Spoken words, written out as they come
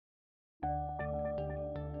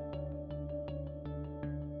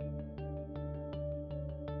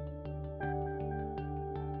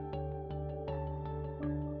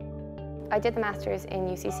I did the Masters in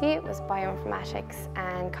UCC. It was Bioinformatics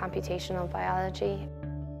and Computational Biology.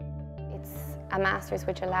 It's a Masters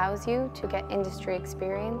which allows you to get industry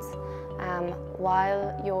experience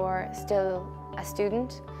while you're still a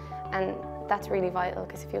student, and that's really vital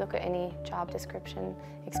because if you look at any job description,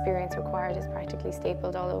 experience required is practically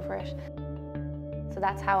stapled all over it. So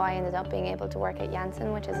that's how I ended up being able to work at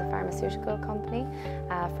Janssen, which is a pharmaceutical company,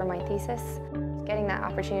 for my thesis. Getting that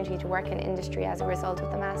opportunity to work in industry as a result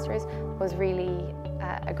of the Masters was really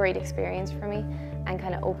a great experience for me and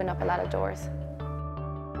kind of opened up a lot of doors.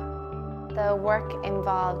 The work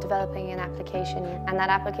involved developing an application, and that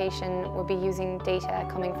application would be using data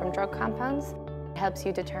coming from drug compounds. It helps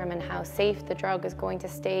you determine how safe the drug is going to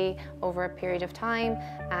stay over a period of time.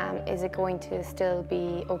 Is it going to still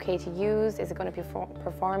be okay to use? Is it going to be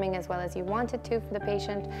performing as well as you want it to for the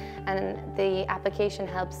patient? And the application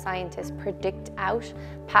helps scientists predict out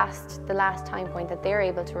past the last time point that they're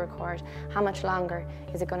able to record how much longer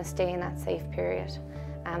is it going to stay in that safe period.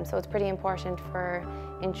 So it's pretty important for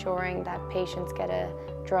ensuring that patients get a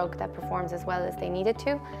drug that performs as well as they need it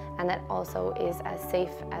to, and that also is as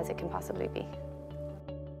safe as it can possibly be.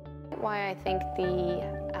 Why I think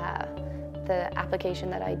the application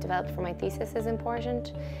that I developed for my thesis is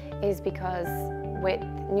important is because with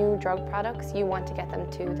new drug products, you want to get them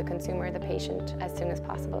to the consumer, the patient, as soon as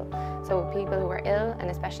possible. So people who are ill, and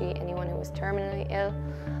especially anyone who is terminally ill,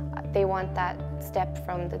 they want that step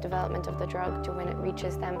from the development of the drug to when it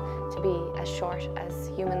reaches them to be as short as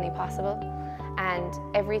humanly possible. And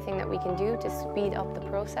everything that we can do to speed up the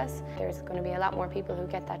process, there's going to be a lot more people who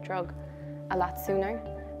get that drug a lot sooner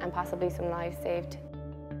and possibly some lives saved.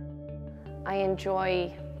 I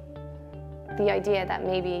enjoy the idea that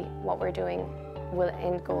maybe what we're doing will,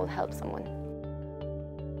 end goal, help someone.